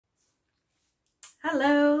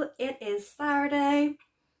Hello, it is Saturday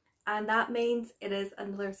and that means it is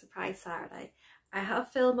another surprise Saturday. I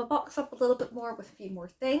have filled my box up a little bit more with a few more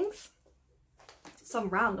things, some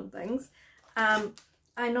random things. I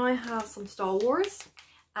now have some Star Wars.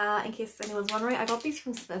 In case anyone's wondering, I got these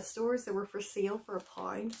from Smith stores. They were for sale for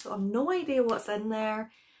 £1, so I have no idea what's in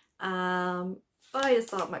there. But I just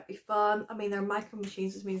thought it might be fun. I mean, they're micro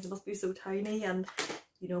machines, which means they must be so tiny, and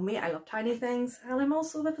you know me, I love tiny things, and I'm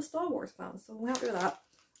also a bit of a Star Wars fan, so I'm happy with that.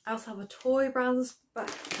 I also have a toy brands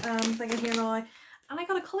thing in here now, and I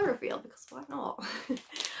got a colour reveal because why not?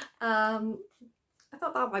 I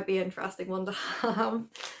thought that might be an interesting one to have.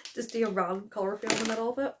 Just do a random colour reveal in the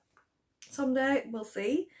middle of it. Someday, we'll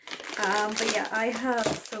see. But yeah, I have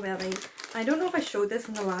so many. I don't know if I showed this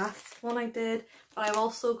in the last one I did, but I've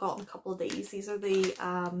also gotten a couple of these. These are the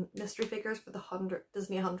mystery figures for the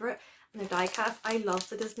Disney 100, and they're die cast. I love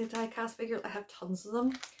the Disney die cast figures. I have tons of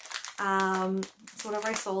them. So whenever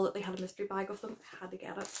I saw that they had a mystery bag of them, I had to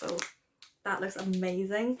get it. So that looks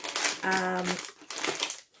amazing.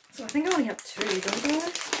 So I think I only have 2, don't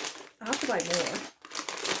I? I have to buy more.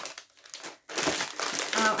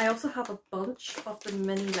 I also have a bunch of the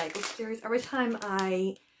mini Lego series. Every time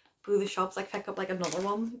I go to the shops, I pick up like another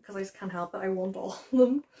one because I just can't help it. I want all of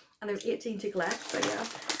them, and there's 18 to collect. So yeah.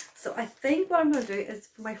 So I think what I'm going to do is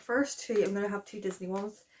for my first 2, I'm going to have 2 Disney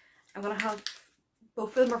ones. I'm going to have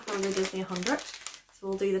both of them are for the Disney 100. So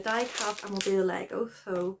we'll do the die cast and we'll do the Lego.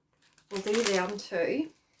 So we'll do them too.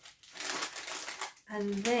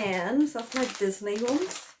 And then, so that's my Disney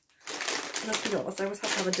ones. Let's be honest, I always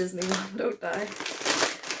have to have a Disney one, don't I?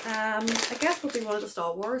 I guess we'll do one of the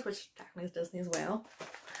Star Wars, which technically is Disney as well.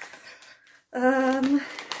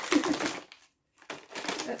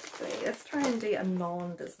 Let's see, let's try and do a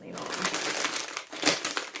non-Disney one.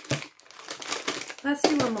 Let's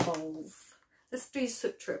do one of the balls. Let's do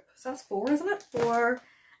Soup Troop. So that's 4, isn't it? 4.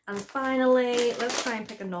 And finally, let's try and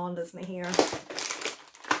pick a non-Disney here.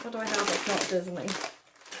 What do I have that's not Disney?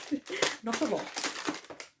 Not a lot.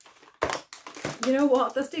 You know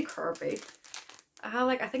what? Let's do Kirby. I have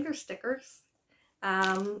I think they're stickers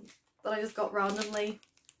that I just got randomly.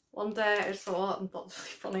 One day I saw it and thought it was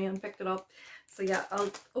really funny and picked it up. So yeah,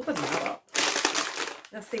 I'll open that up.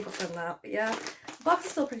 Let's see what's in that. But yeah, the box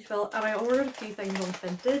is still pretty full, and I ordered a few things on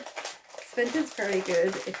Vinted. Vinted's very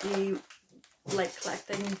good if you like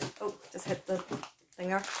collecting. Oh, just hit the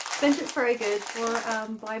thinger. Vinted's very good for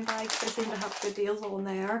blind bags. They seem to have good deals on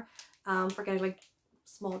there for getting like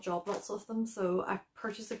small job lots of them. So I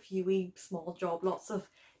purchased a few wee small job lots of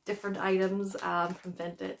different items from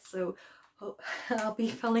Vinted. So I'll be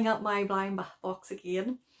filling up my blind box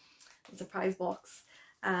again. A surprise box.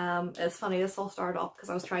 It's funny, this all started off because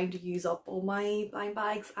I was trying to use up all my blind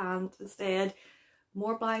bags, and instead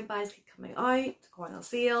more blind bags keep coming out, going on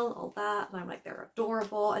sale, all that, and I'm like, they're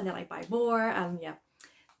adorable, and then I buy more, and yeah,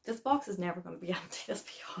 this box is never going to be empty, let's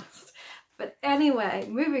be honest. But anyway,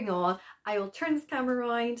 moving on, I will turn this camera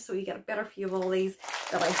around so you get a better view of all these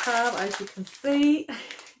that I have, as you can see,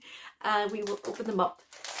 and we will open them up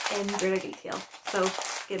in greater detail. So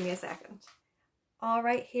give me a second.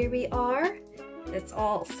 Alright, here we are. It's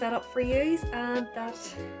all set up for you, and that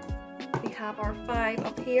we have our 5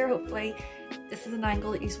 up here. Hopefully this is an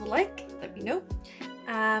angle that you will like, let me know.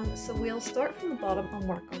 So we'll start from the bottom and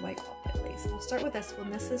work our way up at least. We'll start with this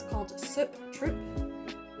one. This is called Soup Troop,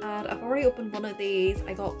 and I've already opened one of these.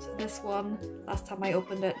 I got this one last time I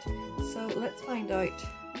opened it, so let's find out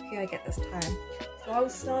who I get this time. So I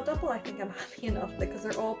was not double. I think I'm happy enough because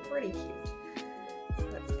they're all pretty cute. So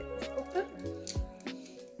let's get this open.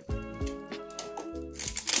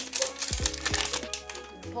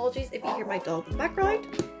 Apologies if you hear my dog in the background.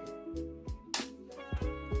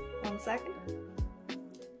 1 second.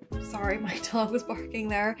 Sorry, my dog was barking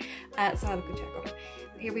there, so I have a good check on it.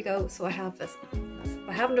 But here we go. So I have this.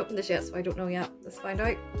 I haven't opened this yet, so I don't know yet. Let's find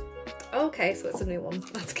out. Okay, so it's a new one.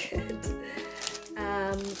 That's good.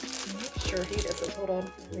 I'm not sure who this is. Hold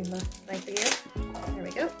on. Bring the knife again. There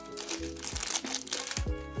we go.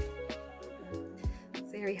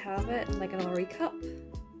 So here we have it, like an Ori cup.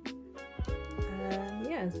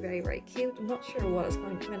 Yeah, it's very, very cute. I'm not sure what it's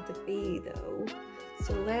meant to be though.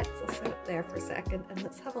 So I'll set it there for a second, and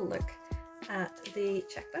let's have a look at the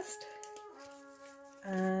checklist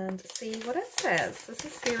and see what it says. This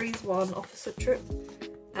is series 1 of the Soup Troop.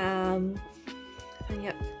 And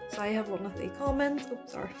yep, so I have one of the comments. Oh,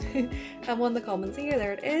 sorry. I have one of the comments here.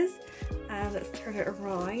 There it is. And let's turn it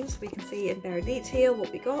around so we can see in better detail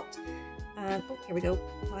what we got. And oh, here we go.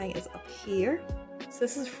 Mine is up here. So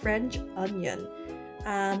this is French onion.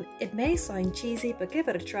 It may sound cheesy, but give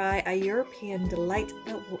it a try. A European delight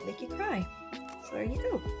that won't make you cry. So there you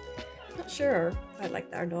go. Not sure if I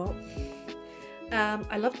like that or not.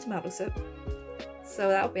 I love tomato soup, so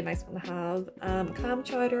that would be a nice one to have. Clam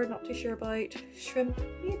chowder, not too sure about. Shrimp,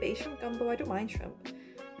 maybe. Shrimp gumbo, I don't mind shrimp.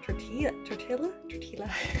 Tortilla.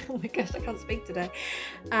 Oh my gosh, I can't speak today.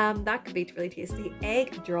 That could be really tasty.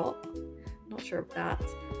 Egg drop, not sure about that.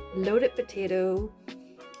 Loaded potato,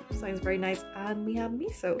 sounds very nice. And we have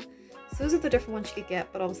miso. So those are the different ones you could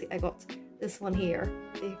get, but obviously I got this one here,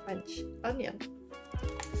 the French onion.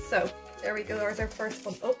 So there we go, there's our first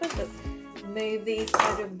one open. Let's move these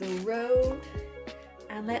out of the road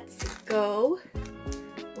and let's go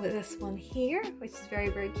with this one here, which is very,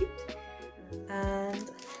 very cute.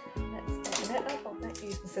 And let's open it up. I'll not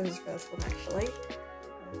use the scissors for this one actually.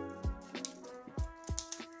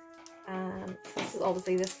 And this is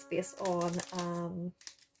obviously, this is based on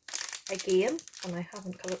a game, and I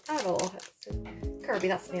haven't covered at all. So, Kirby,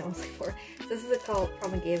 that's the name I was looking for. So this is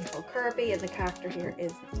from a game called Kirby, and the character here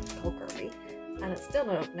is called Kirby. And it's still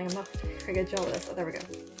not opening. I'm not very good job of this. Oh, there we go.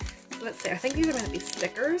 So let's see. I think these are going to be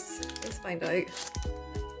stickers. Let's find out.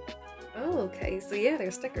 Oh, okay. So yeah,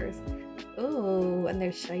 they're stickers. Oh, and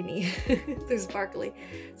they're shiny. They're sparkly.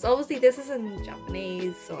 So obviously this is in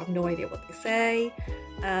Japanese, so I have no idea what they say.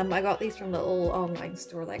 I got these from a little online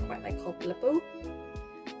store that I quite like called Blippo.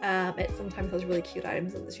 It sometimes has really cute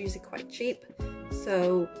items and it's usually quite cheap.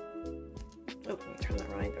 So, oh, let me turn that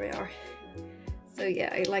around, there we are. So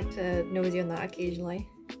yeah, I like to nosy on that occasionally.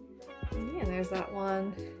 And yeah, there's that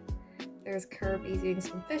one. There's Kirby doing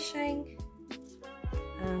some fishing.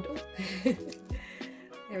 And oh,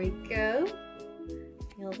 there we go.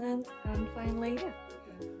 And finally, yeah.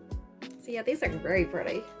 So yeah, these are very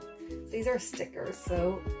pretty. So these are stickers,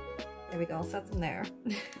 so there we go, I'll set them there.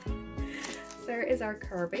 There is our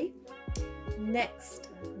Kirby. Next,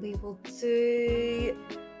 we will do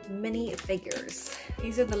mini figures.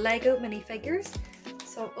 These are the Lego mini figures.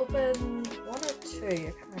 So I've opened one or two,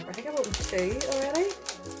 I can't remember. I think I've opened two already,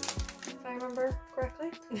 if I remember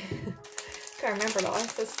correctly. Can't remember now.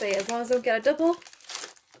 Let's see, as long as I don't get a double.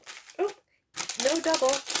 Oh, no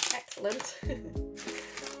double. Excellent.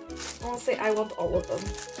 Honestly, I want all of them.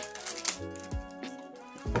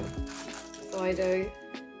 So I do.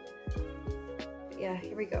 Yeah,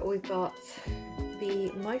 here we go. We've got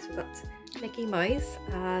the mouse. We've got Mickey Mouse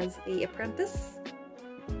as the apprentice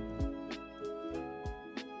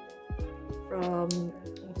from,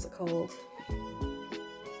 what was it called?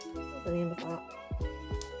 What's the name of that?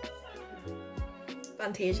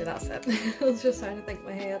 Fantasia, that's it. I was just trying to think in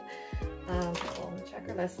my head. On the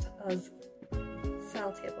checker list has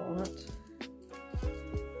sellotape on it.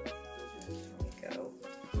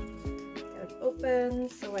 Open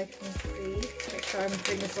so I can see, make sure I'm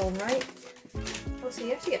doing this all right. Oh, so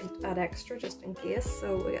you actually add extra just in case.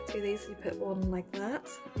 So we get two of these, you put one like that.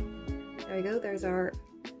 There we go, there's our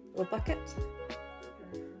little bucket.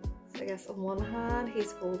 So I guess on one hand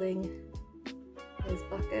he's holding his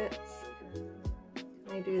bucket.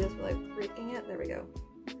 Can I do this without breaking it? There we go.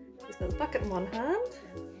 He's got the bucket in one hand.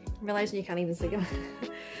 I'm realizing you can't even see him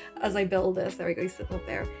as I build this. There we go, he's sitting up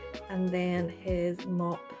there. And then his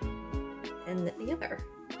mop in the other.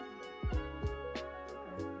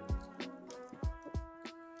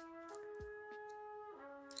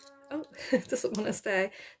 Oh, doesn't want to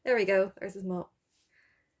stay. There we go, there's his mop.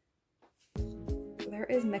 So there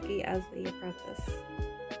is Mickey as the apprentice.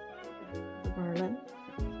 Merlin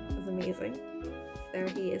is amazing. So there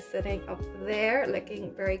he is sitting up there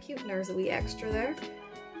looking very cute, and there's a wee extra there.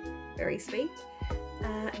 Very sweet.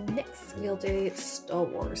 Next we'll do Star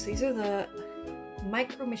Wars. These are the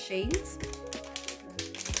micro machines.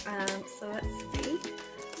 So let's see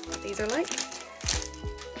what these are like.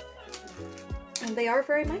 And they are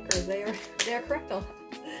very micro. They are correct on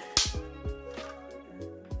that.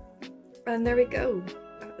 And there we go.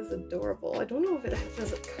 That is adorable. I don't know if it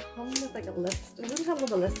does it come with like a list. It doesn't come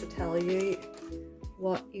with a list to tell you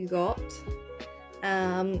what you got.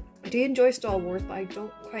 I do enjoy Star Wars, but I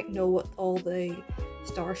don't quite know what all the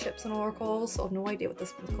starships and all are called, so I have no idea what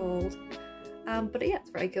this one's called. But yeah,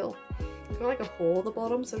 it's very cool. It's got like a hole at the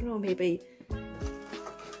bottom, so I don't know, maybe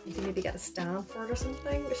you can maybe get a stand for it or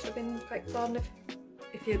something, which would have been quite fun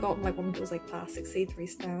if you had gotten like one of those like plastic C3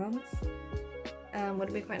 stands. Would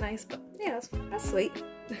have been quite nice, but yeah, that's sweet.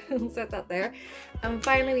 I'll set that there. And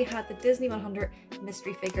finally we had the Disney 100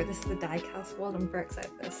 mystery figure. This is the die-cast one. I'm very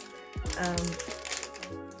excited for this.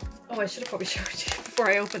 Oh, I should have probably showed you before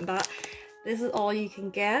I opened that. This is all you can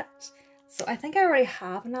get. So I think I already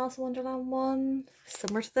have an Alice in Wonderland one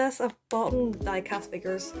similar to this. I've bought die-cast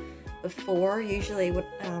figures before, usually with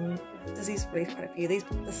Disney's released quite a few of these.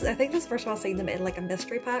 I think this is the first time I've seen them in like a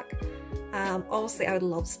mystery pack. Obviously I would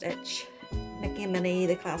love Stitch Mickey and Minnie,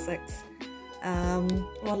 the classics. Well,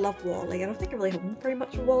 I love Wally. I don't think I really have very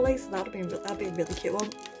much of Wally, so that'd be a really cute one.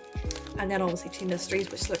 And then obviously 2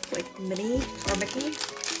 mysteries, which look like Minnie or Mickey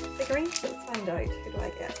figurines. So let's find out, who do I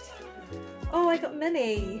get? Oh, I got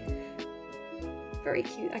Minnie. Very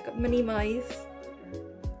cute. I got Minnie Mouse.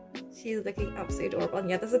 She's looking absolutely adorable. And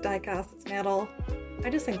yeah, this is a die cast, it's metal. I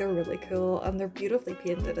just think they're really cool and they're beautifully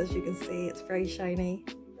painted, as you can see. It's very shiny.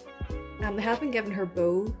 They haven't given her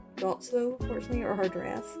bow dots though, unfortunately, or her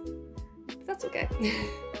dress. But that's okay.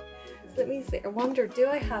 So let me see. I wonder, do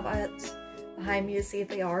I have it behind me to see if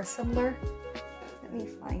they are similar? Let me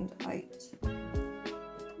find out.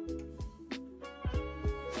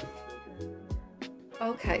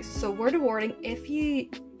 Okay, so word of warning, if you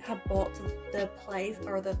have bought the plays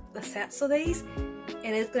or the sets of these,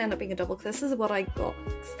 it is going to end up being a double, because this is what I got.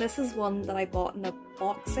 This is one that I bought in a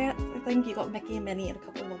box set. I think you got Mickey and Minnie and a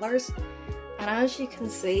couple of others. And as you can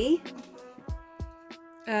see,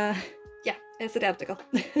 yeah, it's identical.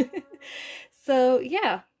 So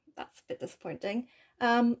yeah, that's a bit disappointing.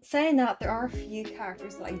 Saying that, there are a few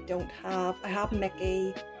characters that I don't have. I have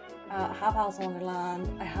Mickey, I have Alice in Wonderland,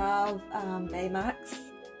 I have Baymax,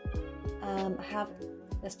 I have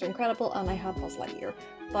Mr. Incredible, and I have Buzz Lightyear.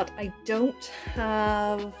 But I don't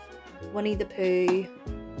have Winnie the Pooh,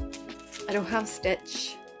 I don't have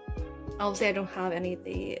Stitch, obviously I don't have any of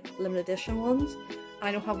the limited edition ones,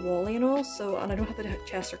 I don't have Wally and all, so, and I don't have the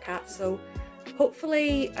Chester Cat, so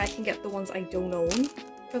hopefully I can get the ones I don't own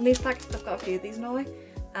from these packs. I've got a few of these now.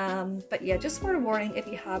 But yeah, just word of warning, if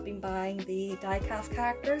you have been buying the die-cast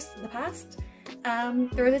characters in the past,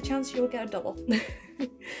 there is a chance you'll get a double.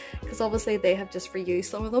 Because obviously they have just reused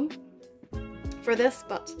some of them for this,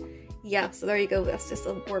 but yeah, so there you go, that's just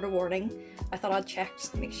a word of warning. I thought I'd check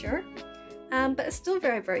just to make sure. But it's still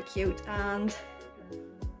very, very cute, and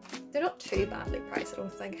they're not too badly priced, I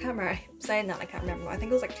don't think. I can't remember, I'm saying that, I can't remember, I think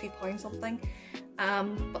it was like £2 something.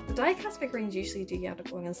 But the die-cast figurines usually do end up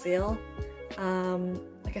going on sale.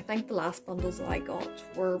 Like I think the last bundles that I got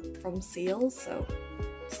were from sales, so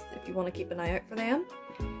just if you want to keep an eye out for them,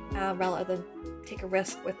 rather than take a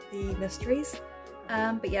risk with the mysteries.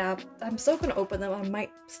 But yeah, I'm still going to open them. I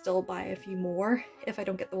might still buy a few more if I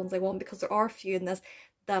don't get the ones I want, because there are a few in this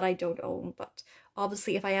that I don't own. But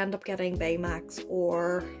obviously if I end up getting Baymax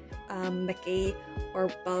or Mickey or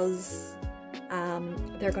Buzz,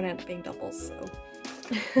 they're going to end up being doubles, so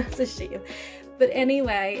it's a shame. But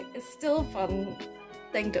anyway, it's still a fun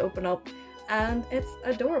thing to open up, and it's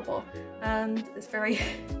adorable, and it's very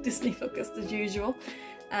Disney focused as usual.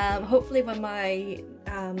 Hopefully when my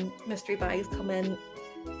mystery bags come in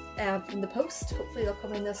from the post, hopefully they'll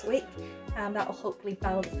come in this week, and that will hopefully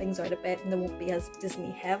balance things out a bit and they won't be as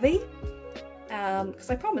Disney heavy. Because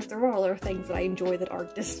I promise there are other things that I enjoy that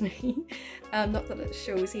aren't Disney, not that it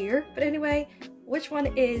shows here. But anyway, which one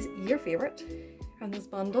is your favourite from this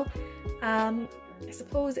bundle? I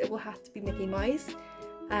suppose it will have to be Mickey Mouse.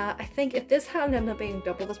 I think if this hadn't ended up being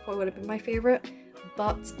double, this probably would have been my favourite,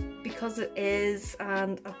 but because it is,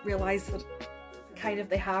 and I've realised that kind of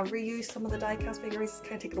they have reused some of the die-cast figures, it's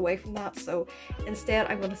kind of taken away from that, so instead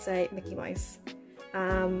I'm going to say Mickey Mouse.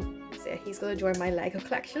 So yeah, he's going to join my Lego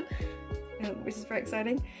collection, which is very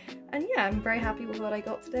exciting. And yeah, I'm very happy with what I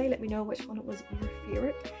got today. Let me know which one was your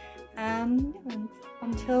favourite. And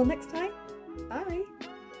until next time, bye!